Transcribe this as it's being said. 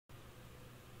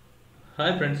Hi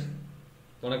friends,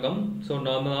 வணக்கம். So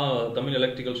நான் தான் தமிழ்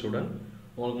எலக்ட்ரிக்கல் ஸ்டூடெண்ட்.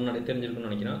 உங்களுக்கு முன்னாடி தெரிஞ்சிருக்குன்னு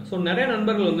நினைக்கிறேன். ஸோ நிறைய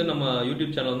நண்பர்கள் வந்து நம்ம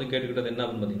யூடியூப் சேனல் வந்து கேட்டுக்கிட்டது என்ன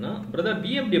அப்படின்னு பார்த்தீங்கன்னா, பிரதர்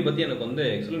VFD பற்றி எனக்கு வந்து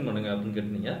எக்ஸ்பிளைன் பண்ணுங்க அப்படின்னு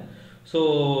கேட்டீங்க. ஸோ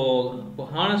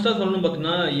ஹானஸ்ட்டாக சொல்லணும்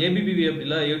பார்த்தீங்கன்னா ஏபிபி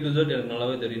VFDல A to Z எனக்கு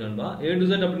நல்லாவே தெரியும் நண்பா. A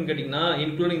to Z அப்படின்னு கேட்டிங்கன்னா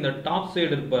இன்க்ளூடிங் இந்த டாப்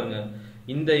சைடு இருப்பாருங்க,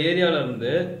 இந்த ஏரியாவில்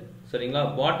இருந்து சரிங்களா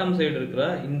பாட்டம் சைடு இருக்கிற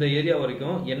இந்த ஏரியா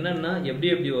வரைக்கும் என்னென்ன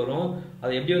எப்படி வரும், அதை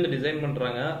எப்படி வந்து டிசைன்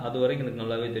பண்ணுறாங்க அது வரைக்கும் எனக்கு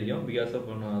நல்லாவே தெரியும். பிகாஸ் ஆஃப்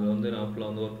நான் அதை வந்து நான் ஃபுல்லாக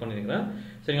வந்து ஒர்க் பண்ணியிருக்கிறேன்.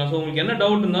 சரிங்களா. ஸோ உங்களுக்கு என்ன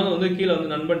டவுட் இருந்தாலும் வந்து கீழே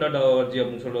வந்து nunban.org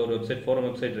அப்படின்னு சொல்லிட்டு ஒரு வெப்சைட் ஃபோரம்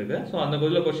வெப்சைட் இருக்குது. ஸோ அந்த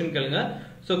இதில் கொஸ்டின் கேளுங்க.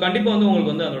 ஸோ கண்டிப்பாக வந்து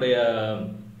உங்களுக்கு வந்து அதனுடைய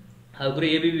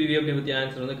அதுக்குரிய ஏபிபி VFD பற்றி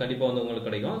ஆன்சர் வந்து கண்டிப்பாக வந்து உங்களுக்கு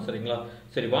கிடைக்கும். சரிங்களா.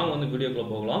 சரி வாங்க வந்து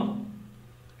வீடியோக்குள்ளே போகலாம்.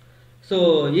 ஸோ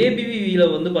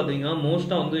ஏபிவியில் வந்து பார்த்தீங்கன்னா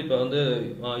மோஸ்ட்டாக வந்து இப்போ வந்து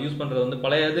யூஸ் பண்ணுறது வந்து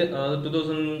பழையது, அதாவது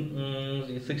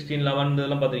 2016, 11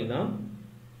 இதெல்லாம் பார்த்தீங்கன்னா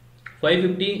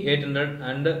 550, 800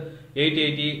 அண்ட்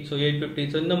 880, ஸோ 850,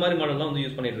 ஸோ இந்த மாதிரி மாடல்லாம் வந்து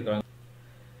யூஸ் பண்ணிட்டு இருக்காங்க.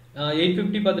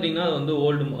 850 பார்த்துட்டிங்கன்னா அது வந்து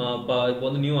ஓல்டு, இப்போ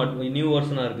வந்து நியூ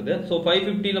வெர்ஷனாக இருக்குது. ஸோ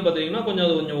 550ல பார்த்தீங்கன்னா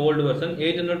கொஞ்சம் ஓல்டு வெர்ஷன்,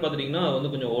 800 பார்த்துட்டிங்கன்னா அது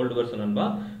வந்து கொஞ்சம் ஓல்டு வெர்ஷன் நண்பா.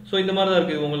 ஸோ இந்த மாதிரி தான்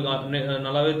இருக்குது, உங்களுக்கு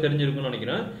நல்லாவே தெரிஞ்சிருக்குன்னு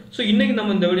நினைக்கிறேன். ஸோ இன்னைக்கு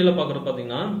நம்ம இந்த வீடியோவில் பார்க்குறது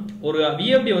பார்த்தீங்கன்னா ஒரு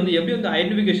VFD வந்து எப்படி வந்து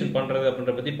ஐடென்டிஃபிகேஷன் பண்ணுறது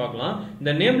அப்படின்ற பற்றி பார்க்கலாம்.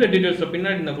 இந்த நேம் டீடைல்ஸில்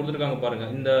பின்னாடி இந்த கொடுத்துருக்காங்க பாருங்க,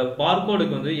 இந்த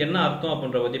பார்கோடுக்கு வந்து என்ன அர்த்தம்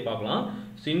அப்படின்ற பற்றி பார்க்கலாம்.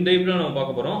 ஸோ இந்த இப்படி நம்ம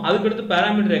பார்க்க போகிறோம். அதுக்கடுத்து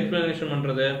பேராமீட்டர் எக்ஸ்பிளனேஷன்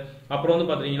பண்ணுறது, அப்புறம்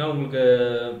வந்து பார்த்தீங்கன்னா உங்களுக்கு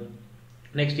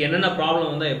நெக்ஸ்ட் என்னென்ன ப்ராப்ளம்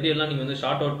வந்தால் எப்படி எல்லாம் நீங்கள் வந்து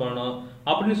ஷார்ட் அவுட் பண்ணணும்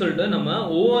அப்படின்னு சொல்லிட்டு நம்ம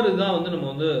ஒவ்வொரு இதாக வந்து நம்ம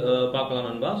வந்து பார்க்கலாம்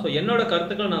நண்பா. ஸோ என்னோட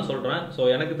கருத்துக்கள் நான் சொல்கிறேன். ஸோ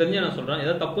எனக்கு தெரிஞ்ச நான் சொல்கிறேன்.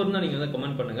 ஏதாவது தப்பு இருந்தால் நீங்கள் வந்து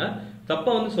கமெண்ட் பண்ணுங்கள்.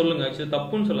 தப்பை வந்து சொல்லுங்கள். ஆக்சுவலி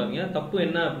தப்புன்னு சொல்லாதீங்க, தப்பு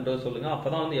என்ன அப்படின்றத சொல்லுங்கள். அப்போ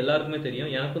தான் வந்து எல்லாருக்குமே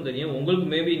தெரியும், எனக்கும் தெரியும், உங்களுக்கு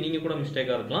மேபி நீங்கள் கூட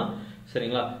மிஸ்டேக்காக இருக்கலாம்.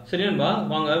 சரிங்களா. சரி நண்பா,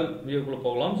 வாங்க வீடியோக்குள்ளே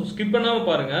போகலாம். ஸோ ஸ்கிப் பண்ணாமல்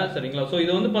பாருங்கள். சரிங்களா. ஸோ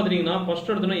இதை வந்து பார்த்தீங்கன்னா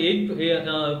ஃபர்ஸ்ட் எடுத்தோன்னா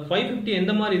 550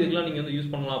 எந்த மாதிரி இதுக்கெல்லாம் நீங்கள் வந்து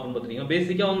யூஸ் பண்ணலாம் அப்படின்னு பார்த்தீங்கன்னா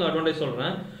பேசிக்காக வந்து அட்வான்டேஜ்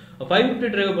சொல்கிறேன். 550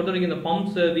 டிரைவை பொறுத்த வரைக்கும் இந்த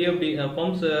பம்ப்ஸ், VFD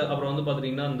பம்ப்ஸ், அப்புறம் வந்து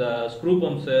பார்த்துட்டிங்கன்னா இந்த ஸ்க்ரூ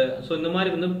பம்ப்ஸ், ஸோ இந்த மாதிரி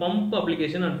வந்து pump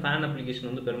application and fan application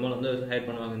வந்து பெரும்பாலும் வந்து ஹைட்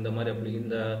பண்ணுவாங்க இந்த மாதிரி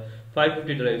இந்த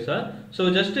 550 டிரைவ்ஸை. ஸோ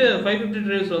ஜஸ்ட் 550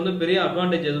 டிரைவ்ஸ் வந்து பெரிய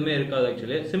அட்வான்டேஜ் எதுவுமே இருக்காது.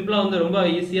 ஆக்சுவலி சிம்பிளாக வந்து ரொம்ப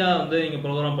ஈஸியாக வந்து நீங்கள்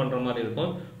ப்ரோக்ராம் பண்ணுற மாதிரி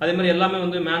இருக்கும். அதே மாதிரி எல்லாமே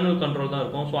வந்து மேனுவல் கண்ட்ரோல் தான்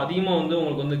இருக்கும். ஸோ அதிகமாக வந்து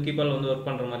உங்களுக்கு வந்து கீபோர்டில் வந்து ஒர்க்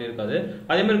பண்ணுற மாதிரி இருக்காது.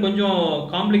 அதே மாதிரி கொஞ்சம்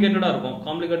காம்ப்ளிகேட்டடாக இருக்கும்.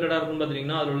 இருக்குன்னு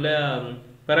பார்த்தீங்கன்னா அதில் உள்ள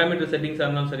பேராமீட்டர் செட்டிங்ஸாக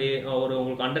இருந்தாலும் சரி, ஒரு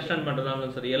உங்களுக்கு அண்டர்ஸ்டாண்ட் பண்ணுறதா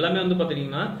இருந்தாலும் சரி, எல்லாமே வந்து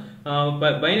பார்த்தீங்கன்னா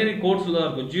பைனரி கோட்ஸில் தான்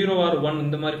இருக்கும், 0 or 1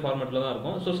 இந்த மாதிரி ஃபார்மேட்டில் தான்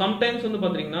இருக்கும். ஸோ சம்டைம்ஸ் வந்து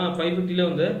பார்த்தீங்கன்னா 550ல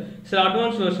வந்து சில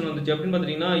அட்வான்ஸ் வெர்ஷன் வந்துச்சு. அப்படின்னு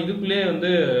பார்த்தீங்கன்னா இதுக்குள்ளேயே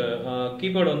வந்து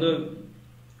கீபோர்டு வந்து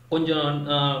கொஞ்சம்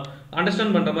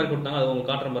அண்டர்ஸ்டாண்ட் பண்ணுற மாதிரி கொடுத்தாங்க. அது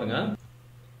உங்களுக்கு காட்டுற பாருங்க.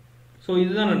 ஸோ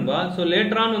இதுதான் நண்பா. ஸோ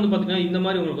லேட்டரான் வந்து பார்த்தீங்கன்னா இந்த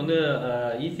மாதிரி உங்களுக்கு வந்து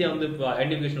ஈஸியாக வந்து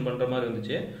ஐடென்டிஃபிகேஷன் பண்ணுற மாதிரி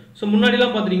இருந்துச்சு. ஸோ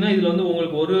முன்னாடிலாம் பார்த்தீங்கன்னா இதில் வந்து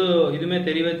உங்களுக்கு ஒரு இதுவுமே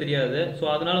தெரியவே தெரியாது. ஸோ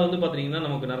அதனால வந்து பார்த்தீங்கன்னா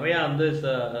நமக்கு நிறையா வந்து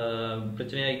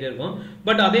பிரச்சனையாகிட்டே இருக்கும்.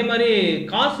 பட் அதே மாதிரி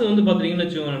காசு வந்து பார்த்தீங்கன்னு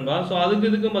வச்சுக்கோங்க நண்பா. ஸோ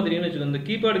இதுக்கும் பார்த்தீங்கன்னு வச்சுக்கோங்க, இந்த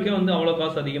கீபோர்டுக்கே வந்து அவ்வளோ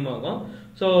காசு அதிகமாகும்.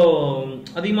 ஸோ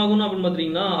அதிகமாகும்னு அப்படின்னு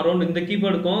பார்த்தீங்கன்னா அரௌண்ட் இந்த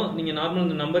கீபோர்டுக்கும் நீங்கள் நார்மல்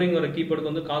இந்த நம்பரிங் வர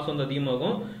கீபோர்டுக்கு வந்து காசு வந்து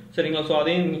அதிகமாகும். சரிங்களா. ஸோ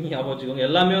அதையும் நீங்கள் ஞாபகம் வச்சுக்கோங்க,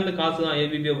 எல்லாமே வந்து காசு தான்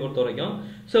ஏபிபியை பொறுத்த வரைக்கும்.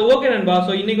 ஸோ ஓகே நண்பா.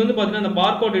 ஸோ இன்னைக்கு வந்து பார்த்தீங்கன்னா இந்த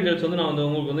பார்கோட் டீடைல்ஸ் வந்து நான் வந்து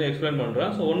உங்களுக்கு வந்து எக்ஸ்பிளைன்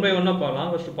பண்ணுறேன். ஸோ 1 by 1 பார்க்கலாம்.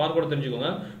 ஃபர்ஸ்ட் பார்கோட்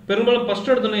தெரிஞ்சுக்கோங்க. பெரும்பாலும்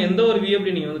ஃபர்ஸ்ட் எடுத்தோன்னா எந்த ஒரு VFD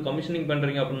நீங்கள் வந்து கமிஷனிங்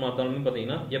பண்ணுறீங்க அப்படின்னு பார்த்தாலுமே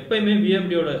பார்த்தீங்கன்னா எப்பயுமே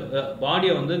VFDயோட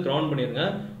பாடியை வந்து கிரவுண்ட் பண்ணிடுங்க.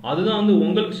 அதுதான் வந்து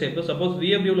உங்களுக்கு ஷேப். சப்போஸ்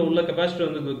VFDயோட உள்ள கெப்பாசிட்டி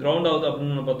வந்து கிரவுண்ட் ஆகுது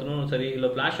அப்படின்னு பார்த்தோம்னாலும் சரி, இல்லை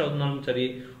ஃபிளாஷ் ஆகுதுனாலும் சரி,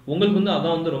 உங்களுக்கு வந்து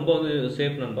அதான் வந்து ரொம்ப வந்து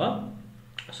சேஃப் நண்பா.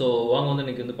 ஸோ வாங்க வந்து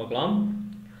இன்னைக்கு வந்து பார்க்கலாம்.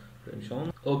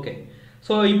 ஓகே.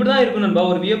 ஸோ இப்படி தான் இருக்கும் நண்பா.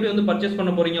 ஒரு VFD வந்து பர்ச்சேஸ்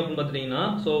பண்ண போறீங்க அப்படின்னு பார்த்தீங்கன்னா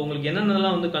ஸோ உங்களுக்கு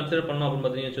என்னென்னலாம் வந்து கன்சிடர் பண்ணணும் அப்படின்னு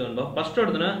பார்த்தீங்கன்னு வச்சுக்கோங்க. ஃபர்ஸ்ட்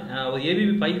எடுத்தோன்னா ஒரு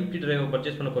ABB 550 டிரைவை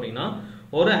பர்ச்சேஸ் பண்ண போறீங்கன்னா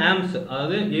ஒரு ஆம்ஸ்,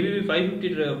 அதாவது ABB 550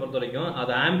 டிரைவை பொறுத்த வரைக்கும்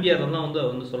அது ஆம்பியர் தான்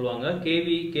வந்து சொல்லுவாங்க. KV,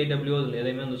 KW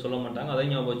எதையுமே வந்து சொல்ல மாட்டாங்க. அதை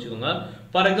ஞாபகம் வச்சுக்கோங்க.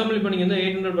 ஃபார் எக்ஸாம்பிள் இப்போ நீங்கள் வந்து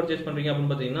 800 பர்ச்சேஸ் பண்ணுறீங்க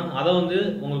அப்படின்னு பார்த்தீங்கன்னா அதை வந்து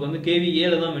உங்களுக்கு வந்து KVA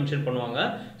தான் மென்ஷன் பண்ணுவாங்க.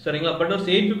 சரிங்களா. பட் ஒரு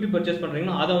 850 பர்ச்சேஸ்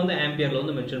பண்ணுறீங்கன்னா அதை வந்து ஆம்பியரில்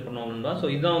வந்து மென்ஷன் பண்ணுவாங்க. ஸோ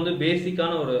இதுதான் வந்து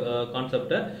பேசிக்கான ஒரு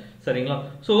கான்செப்ட். சரிங்களா.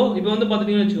 ஸோ இப்போ வந்து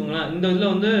பார்த்துட்டீங்கன்னு வச்சுக்கோங்களேன், இந்த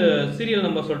இதில் வந்து சீரியல்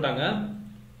நம்பர் சொல்லிட்டாங்க.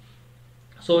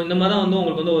 ஸோ இந்த மாதிரி தான் வந்து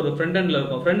உங்களுக்கு வந்து ஒரு ஃப்ரண்ட் எண்டில்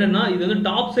இருக்கும். ஃப்ரண்ட் எண்ட்னா இது வந்து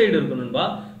டாப் சைடு இருக்கும் நண்பா.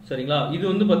 சரிங்களா. இது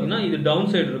வந்து பார்த்தீங்கன்னா இது டவுன்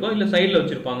சைடு இருக்கும், இல்லை சைடில்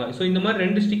வச்சிருப்பாங்க. ஸோ இந்த மாதிரி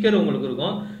 2 ஸ்டிக்கர் உங்களுக்கு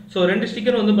இருக்கும். ஸோ 2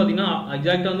 ஸ்டிக்கர் வந்து பார்த்தீங்கன்னா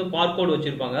எக்ஸாக்டாக வந்து பார்கோட்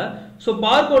வச்சிருப்பாங்க. ஸோ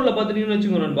பார்கோடில் பார்த்துட்டீங்கன்னு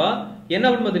வச்சுக்கோங்க நண்பா, என்ன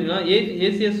அப்படின்னு பார்த்தீங்கன்னா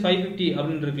ACS 550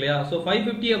 அப்படின்னு இருக்கு இல்லையா. ஸோ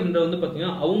 550 அப்படின்றது வந்து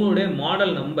பார்த்தீங்கன்னா அவங்களுடைய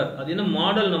மாடல் நம்பர். அது என்ன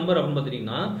மாடல் நம்பர் அப்படின்னு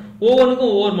பார்த்தீங்கன்னா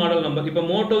ஒவ்வொன்றுக்கும் ஒவ்வொரு மாடல் நம்பர். இப்போ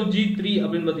மோட்டோ G3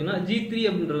 அப்படின்னு பார்த்தீங்கன்னா G3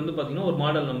 அப்படின்றது வந்து பார்த்தீங்கன்னா ஒரு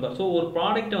மாடல் நம்பர். ஸோ ஒரு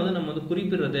ப்ராடக்ட்டை வந்து நம்ம வந்து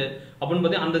குறிப்பிடுறது அப்படின்னு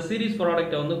பார்த்தீங்கன்னா அந்த சீரிஸ்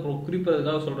ப்ராடக்ட்டை வந்து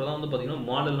குறிப்பிடுறதுக்காக சொல்றதா வந்து பார்த்தீங்கன்னா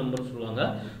மாடல் நம்பர் சொல்லுவாங்க.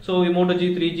 So Moto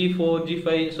G3, G4,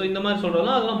 G5, so இந்த மாதிரி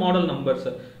சொல்றதா அதெல்லாம் மாடல் நம்பர்ஸ்.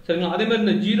 சரிங்களா. அதே மாதிரி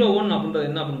இந்த 01 அப்படின்றது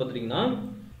என்ன அப்படின்னு பார்த்தீங்கன்னா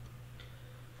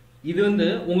இது வந்து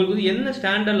உங்களுக்கு வந்து என்ன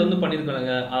ஸ்டாண்டர்ட்ல வந்து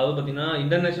பண்ணிருக்காங்க, அதாவது பாத்தீங்கன்னா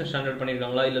இன்டர்நேஷனல் ஸ்டாண்டர்ட்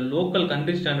பண்ணிருக்காங்களா இல்ல லோக்கல்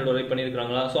கண்ட்ரி ஸ்டாண்டர்ட் வரை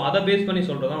பண்ணிருக்காங்களா, சோ அதை பேஸ் பண்ணி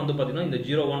சொல்றதா வந்து பாத்தீங்கன்னா இந்த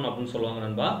 01 அப்படின்னு சொல்லுவாங்க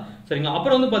நண்பா. சரிங்களா.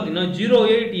 அப்புறம் வந்து பாத்தீங்கன்னா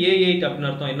 08A8 அப்படின்னு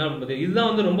அர்த்தம் என்ன அப்படின்னு இதுதான்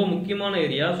வந்து ரொம்ப முக்கியமான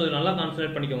ஏரியா. சோ நல்லா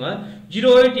கான்சென்ட்ரேட் பண்ணிக்கோங்க.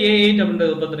 08A8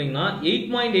 அப்படின்றது பாத்தீங்கன்னா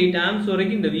 8.8 ஆம்ப்ஸ்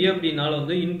வரைக்கும் இந்த VFD-னால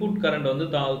வந்து இன்புட் கரண்ட் வந்து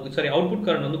அவுட்புட்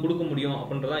கரண்ட் வந்து கொடுக்க முடியும்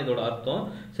அப்படின்றதா இதோட அர்த்தம்.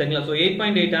 சரிங்களா. சோ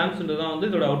 8.8 ஆம்ப்ஸ்ன்றதான் வந்து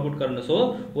இதோட அவுட்புட் கரண்ட். சோ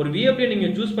ஒரு VFD நீங்க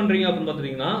சூஸ் பண்றீங்க அப்படின்னு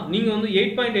பாத்தீங்கன்னா நீங்க வந்து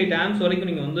 8.8 ஆம்ப்ஸ் வரைக்கும்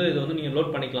நீங்க வந்து இத வந்து நீங்க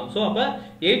லோட் பண்ணிக்கலாம். சோ அப்ப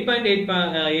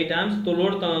 8.8 ஆம்ப்ஸ்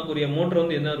லோட் தாங்கக்கூடிய மோட்டர்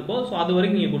வந்து என்ன இருக்கோ சோ அது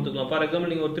வரைக்கும் நீங்க கொடுத்துக்கலாம். ஃபார்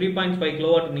எக்ஸாம்பிள் நீங்க ஒரு 3.5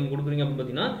 கிலோவாட் நீங்க கொடுக்குறீங்க அப்படின்னு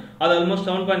பாத்தீங்கன்னா அது ஆல்மோஸ்ட்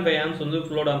 7.5 ஆம்ப்ஸ் வந்து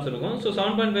ஃப்ளோட் ஆம்ப்ஸ் இருக்கும். சோ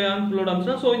 7.5 ஆம்ப்ஸ் ஃப்ளோட்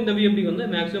ஆம்ப்ஸ்னா சோ இந்த VFD வந்து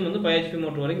மேக்ஸிமம் வந்து 5 HP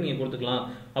மோட்டர் வரைக்கும் நீங்க கொடுத்துக்கலாம்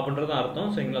அப்படின்றது அர்த்தம்.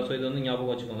 சரிங்களா. சோ இது வந்து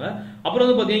ஞாபகம் வச்சுக்கோங்க. அப்புறம்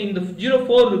வந்து பாத்தீங்கன்னா இந்த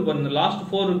 04 இருக்கு பாருங்க, லாஸ்ட்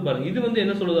 4 இருக்கு பாருங்க, இது வந்து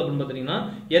என்ன சொல்லுது அப்படின்னு பாத்தீங்கன்னா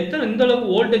எந்த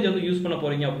அளவுக்கு வோல்டேஜ் வந்து யூஸ் பண்ண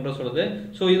போறீங்க அப்படின்ற சொல்லுது.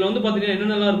 சோ இதுல வந்து பாத்தீங்கன்னா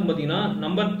என்னென்னலாம் இருக்கும் பாத்தீங்கன்னா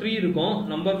நம்பர் 3 இருக்கும்,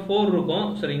 நம்பர் 4 இருக்கும்,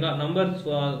 சரிங்களா, நம்பர்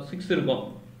 6 இருக்கும்.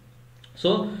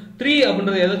 சோ 3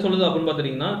 அப்படின்றது எதை சொல்லுது அப்படின்னு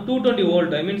பாத்தீங்கன்னா 220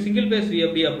 வோல்ட், ஐ மீன் சிங்கிள் பேஸ்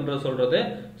VFD அப்படின்றது சொல்றது.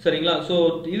 சரிங்களா. சோ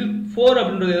இது 4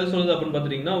 அப்படின்றது எதை சொல்லுது அப்படின்னு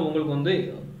பாத்தீங்கன்னா உங்களுக்கு வந்து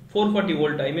 440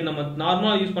 வோல்ட், ஐ மீன் நம்ம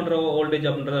நார்மலா யூஸ் பண்ற வோல்டேஜ்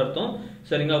அப்படின்றது அர்த்தம்.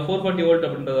 சரிங்களா. 440 வோல்ட்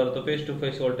அப்படின்றது அர்த்தம் ஃபேஸ் டு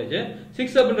ஃபேஸ் வோல்டேஜ்.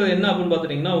 6 அப்படின்றது என்ன அப்படின்னு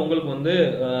பாத்தீங்கன்னா உங்களுக்கு வந்து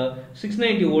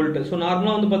 690 வோல்ட். சோ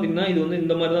நார்மலா வந்து பாத்தீங்கன்னா இது வந்து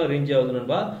இந்த மாதிரி தான் ரேஞ்ச் ஆகுது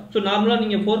நண்பா. சோ நார்மலா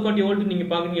நீங்க 440 வோல்ட் நீங்க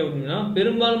பாக்குறீங்க அப்படின்னா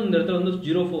பெரும்பாலும் இந்த இடத்துல வந்து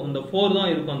 04 இந்த 4 தான்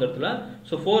இருக்கும் அந்த இடத்துல.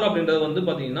 சோ 4 அப்படின்றது வந்து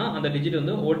பாத்தீங்கன்னா அந்த டிஜிட்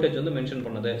வந்து வோல்டேஜ் வந்து மென்ஷன்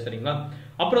பண்ணது. சரிங்களா.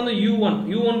 அப்புறம் வந்து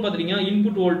U1 பாத்தீங்கன்னா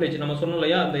இன்புட் வோல்டேஜ் நம்ம சொன்னோம்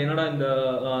இல்லையா, அந்த என்னடா இந்த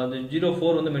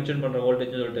 04 வந்து மென்ஷன் பண்ற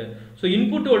வோல்டேஜ் சொல்லிட்டு. சோ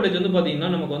இன்புட் வோல்டேஜ் வந்து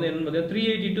பாத்தீங்கன்னா நமக்கு வந்து என்ன பாத்தீங்கன்னா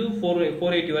 380 to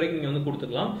 480 வரைக்கும் நீங்க வந்து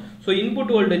கொடுத்துக்கலாம். சோ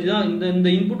இன்புட் வோல்டேஜ் தான் இந்த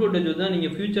இன்புட் வோல்டேஜ் தான் நீங்க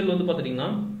ஃபியூச்சர்ல வந்து பாத்தீங்கன்னா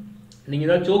நீங்க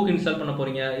ஏதாவது சோக் இன்ஸ்டால் பண்ண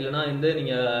போறீங்க இல்லனா இந்த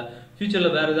நீங்க ஃபியூச்சர்ல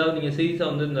வேற ஏதாவது நீங்க சீரிஸா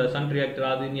வந்து இந்த சன் ரியாக்டர்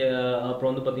அது அப்புறம்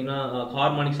வந்து பாத்தீங்கன்னா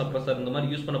ஹார்மோனிக் சப்ரஸர் இந்த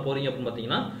மாதிரி யூஸ் பண்ண போறீங்க அப்படின்னு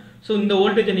பாத்தீங்கன்னா சோ இந்த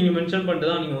வோல்டேஜ் நீங்க மென்ஷன் பண்ணிட்டு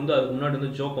தான் நீங்க வந்து அதுக்கு முன்னாடி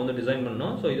வந்து ஜோக் வந்து டிசைன்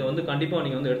பண்ணணும். சோ இதை வந்து கண்டிப்பா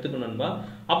நீங்க வந்து எடுத்துக்கணும் நண்பா.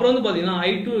 அப்புறம் வந்து பாத்தீங்கன்னா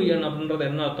I2N அப்படின்றது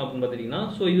என்ன அர்த்தம் அப்படின்னு பாத்தீங்கன்னா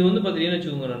சோ இது வந்து பாத்தீங்கன்னா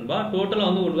வச்சுக்கோங்க நண்பா, டோட்டலா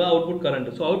வந்து ஒரு output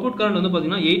current. So output current வந்து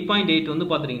பாத்தீங்கன்னா 8.8 வந்து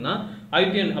பாத்தீங்கன்னா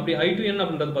I2N. அப்படி I2N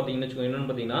அப்படின்றது பாத்தீங்கன்னா வச்சுக்கோங்க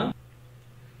என்னன்னு பாத்தீங்கன்னா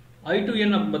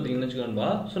I2N அப்படின்னு பாத்தீங்கன்னா வச்சுக்கோங்க.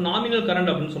 சோ நாமினல் கரண்ட்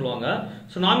அப்படின்னு சொல்லுவாங்க.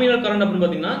 சோ நாமினல் கரண்ட் அப்படின்னு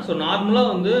பாத்தீங்கன்னா சோ நார்மலா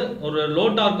வந்து ஒரு லோ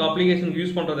டார்க் அப்ளிகேஷன்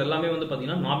யூஸ் பண்றது எல்லாமே வந்து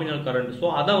பாத்தீங்கன்னா நாமினல் கரண்ட். சோ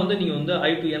அத வந்து நீங்க வந்து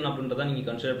I2N அப்படின்றத நீங்க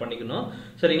கன்சிடர் பண்ணிக்கணும்.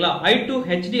 சரிங்களா.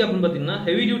 I2HD அப்படின்னு பாத்தீங்கன்னா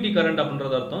ஹெவி டியூட்டி கரண்ட்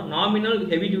அப்படின்றது அர்த்தம். Nominal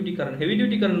heavy duty current. Heavy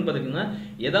duty current பாத்தீங்கன்னா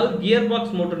ஏதாவது கியர்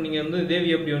பாக்ஸ் மோட்டர் நீங்க வந்து இதே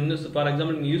VFD வந்து ஃபார்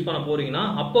எக்ஸாம்பிள் நீங்க யூஸ் பண்ண போறீங்கன்னா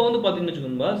அப்ப வந்து பாத்தீங்கன்னா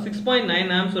வச்சுக்கோங்க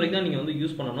 6.9 ஆம்ப்ஸ் வரைக்கும் தான் நீங்க வந்து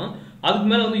யூஸ் பண்ணணும். அதுக்கு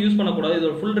மேல வந்து யூஸ் பண்ணக்கூடாது.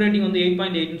 இதோட ஃபுல் ரேட்டிங் வந்து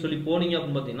 8.8 சொல்லி போனீங்க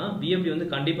அப்படின்னு பாத்தீங்கன்னா VFD வந்து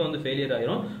கண்டிப்பா வந்து ஃபெயிலியர்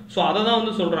ஆயிரும். சோ அதை தான்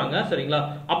வந்து சொல்றாங்க. சரிங்களா.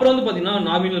 அப்புறம் வந்து பாத்தீங்கன்னா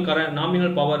nominal current,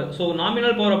 nominal power. So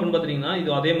nominal power அப்படின்னு பாத்தீங்கன்னா இது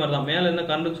அதே மாதிரி தான், மேல என்ன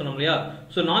கரண்ட் சொன்னோம் இல்லையா.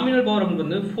 சோ நாமினல் பவர்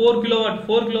அப்படின்னு 4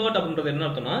 கிலோவாட் அப்படின்றது என்ன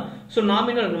அர்த்தம்னா சோ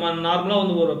நாமினல் நார்மலா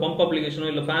வந்து ஒரு பம்ப் அப்ளிகேஷனோ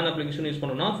இல்ல ஃபேன் அப்ளிகேஷனோ யூஸ்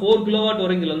பண்ணோம்னா 4 கிலோவாட்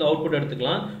வரைக்கும் இதுல வந்து அவுட்புட்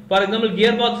எடுத்துக்கலாம். ஃபார் எக்ஸாம்பிள்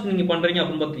கியர் பாக்ஸ் நீங்க பண்றீங்க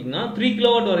அப்படின்னு பாத்தீங்கன்னா 3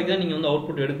 கிலோவாட் வரைக்கும் தான் நீங்க வந்து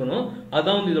அவுட்புட் எடுக்கணும்.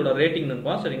 அதான் வந்து இதோட ரேட்டிங்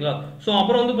நண்பா. சரிங்களா. சோ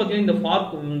அப்புறம் வந்து பாத்தீங்கன்னா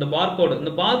இந்த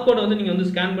பார்கோட வந்து நீங்க வந்து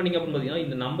ஸ்கேன் பண்ணீங்க அப்படின்னு பாத்தீங்கன்னா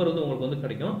இந்த நம்பர் வந்து உங்களுக்கு வந்து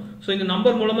கிடைக்கும். சோ இந்த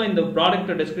நம்பர் மூலமா இந்த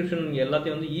ப்ராடக்ட் டிஸ்கிரிப்ஷன்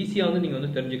எல்லாத்தையும் வந்து ஈஸியா வந்து நீங்க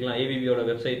வந்து தெரிஞ்சுக்கலாம் ABB-யோட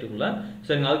வெப்சைட்டுக்குள்ள.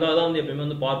 சரிங்க. அதுக்காக தான் வந்து எப்பவுமே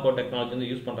வந்து பார்கோட் டெக்னாலஜி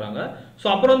வந்து யூஸ் பண்றாங்க. சோ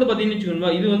அப்புறம் வந்து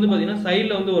பாத்தீங்கன்னா இது வந்து பாத்தீங்கன்னா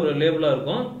சைடுல வந்து ஒரு லேபிளா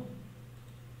இருக்கும்.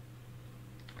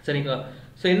 சரிங்களா.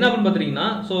 சோ என்ன அப்படின்னு பாத்தீங்கன்னா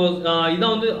சோ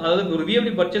இதான் வந்து அதாவது ஒரு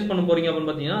VFD பர்ச்சேஸ் பண்ண போறீங்க அப்படின்னு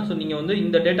பாத்தீங்கன்னா சோ நீங்க வந்து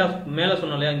இந்த டேட்டாஸ் மேல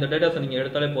சொன்னாலே இந்த டேட்டாஸ் நீங்க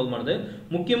எடுத்தாலே போதுமானது.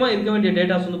 முக்கியமா இருக்க வேண்டிய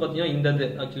டேட்டாஸ் வந்து பாத்தீங்கன்னா இந்த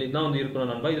ஆக்சுவலி இதான் வந்து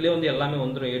இருக்கணும் நண்பா. இதுலயே வந்து எல்லாமே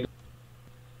வந்துரும்.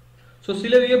 சோ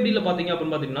சில VFD-ல பாத்தீங்க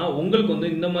அப்படின்னு பாத்தீங்கன்னா உங்களுக்கு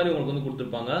வந்து இந்த மாதிரி உங்களுக்கு வந்து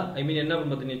கொடுத்துருப்பாங்க. ஐ மீன் என்ன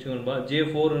அப்படின்னு பாத்தீங்கன்னா வச்சுக்கோங்க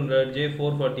J400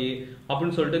 J440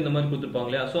 அப்படின்னு சொல்லிட்டு இந்த மாதிரி கொடுத்துருப்பாங்க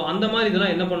இல்லையா. சோ அந்த மாதிரி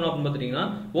இதெல்லாம் என்ன பண்ணணும் அப்படின்னு பாத்தீங்கன்னா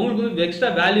உங்களுக்கு வந்து எக்ஸ்ட்ரா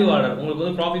வேல்யூ ஆர்டர், உங்களுக்கு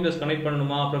வந்து ப்ராஃபிட் பஸ் கனெக்ட்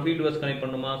பண்ணணுமா, ப்ராஃபிட் பஸ் கனெக்ட்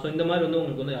பண்ணணுமா, சோ இந்த மாதிரி வந்து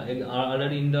உங்களுக்கு வந்து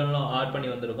ஆல்ரெடி இன்டர்னலா ஆட் பண்ணி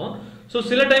வந்திருக்கும். சோ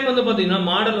சில டைம் வந்து பாத்தீங்கன்னா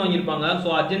மாடல் வாங்கியிருப்பாங்க. சோ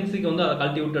அர்ஜென்சிக்கு வந்து அதை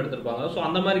கழட்டி விட்டு எடுத்திருப்பாங்க. சோ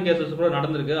அந்த மாதிரி கேசஸ் கூட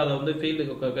நடந்திருக்கு. அதை வந்து ஃபீல்டு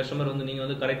கஸ்டமர் வந்து நீங்க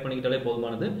வந்து கரெக்ட் பண்ணிக்கிட்டாலே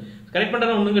போதுமானது. கரெக்ட்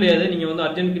பண்றது ஒண்ணும் கிடையாது. நீங்க வந்து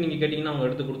அர்ஜென்ட்க்கு நீங்க கேட்டீங்கன்னா அவங்க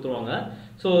எடுத்து கொடுத்துருவாங்க.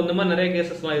 சோ இந்த மாதிரி நிறைய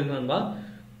கேசஸ்லாம் இருக்கு நண்பா.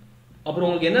 அப்புறம்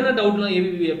உங்களுக்கு என்னென்ன டவுட்லாம்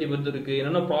ABB பத்தி இருக்கு,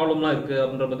 என்னென்ன ப்ராப்ளம்லாம் இருக்கு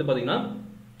அப்படின்ற பத்தி பாத்தீங்கன்னா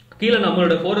கீழே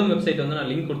நம்மளோட ஃபோரம் வெப்சைட் வந்து நான்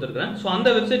லிங்க் கொடுத்துருக்கேன். ஸோ அந்த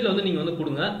வெப்சைட்ல வந்து நீங்க வந்து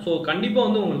கொடுங்க. ஸோ கண்டிப்பா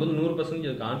வந்து உங்களுக்கு வந்து 100%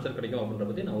 இதுக்கு ஆன்சர் கிடைக்கும் அப்படின்ற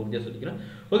பத்தி நான் உறுதியாக சொல்லிக்கிறேன்.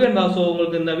 ஓகேண்டா. ஸோ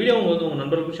உங்களுக்கு இந்த வீடியோ வந்து உங்க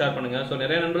நண்பர்களுக்கும் ஷேர் பண்ணுங்க. ஸோ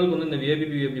நிறைய நண்பர்களுக்கு வந்து இந்த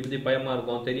VFD பத்தி பயமா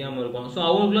இருக்கும், தெரியாம இருக்கும். ஸோ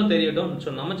அவங்களுக்குலாம் தெரியட்டும்.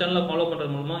 ஸோ நம்ம சேனலை ஃபாலோ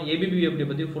பண்றது மூலமா ABB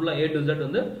பத்தி ஃபுல்லா A to Z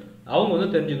வந்து அவங்க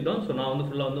வந்து தெரிஞ்சுக்கிட்டோம். ஸோ நான் வந்து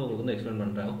ஃபுல்லாக வந்து உங்களுக்கு வந்து எக்ஸ்பிளைன்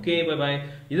பண்ணுறேன். Okay, bye bye.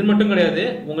 இது மட்டும் கிடையாது,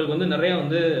 உங்களுக்கு வந்து நிறைய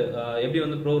வந்து எப்படி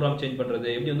வந்து ப்ரோக்ராம் சேஞ்ச் பண்ணுறது,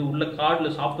 எப்படி வந்து உள்ள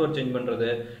கார்டில் சாஃப்ட்வேர் சேஞ்ச் பண்ணுறது,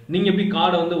 நீங்கள் எப்படி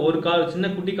கார்டை வந்து ஒரு கார்டு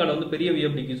சின்ன குட்டி கார்டை வந்து பெரிய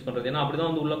விஎஃப்டிக்கு யூஸ் பண்ணுறது, ஏன்னா அப்படி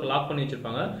தான் வந்து உள்ள லாக் பண்ணி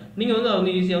வச்சிருப்பாங்க. நீங்கள் வந்து அதை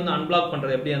வந்து ஈஸியாக வந்து அன்பிளாக்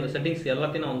பண்ணுறது எப்படி, அந்த செட்டிங்ஸ்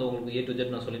எல்லாத்தையும் நான் வந்து உங்களுக்கு A to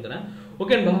Z நான் சொல்லித்தரேன்.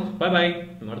 ஓகேன்பா, பை பாய்.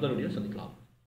 அடுத்த வீடியோ சந்திக்கலாம்.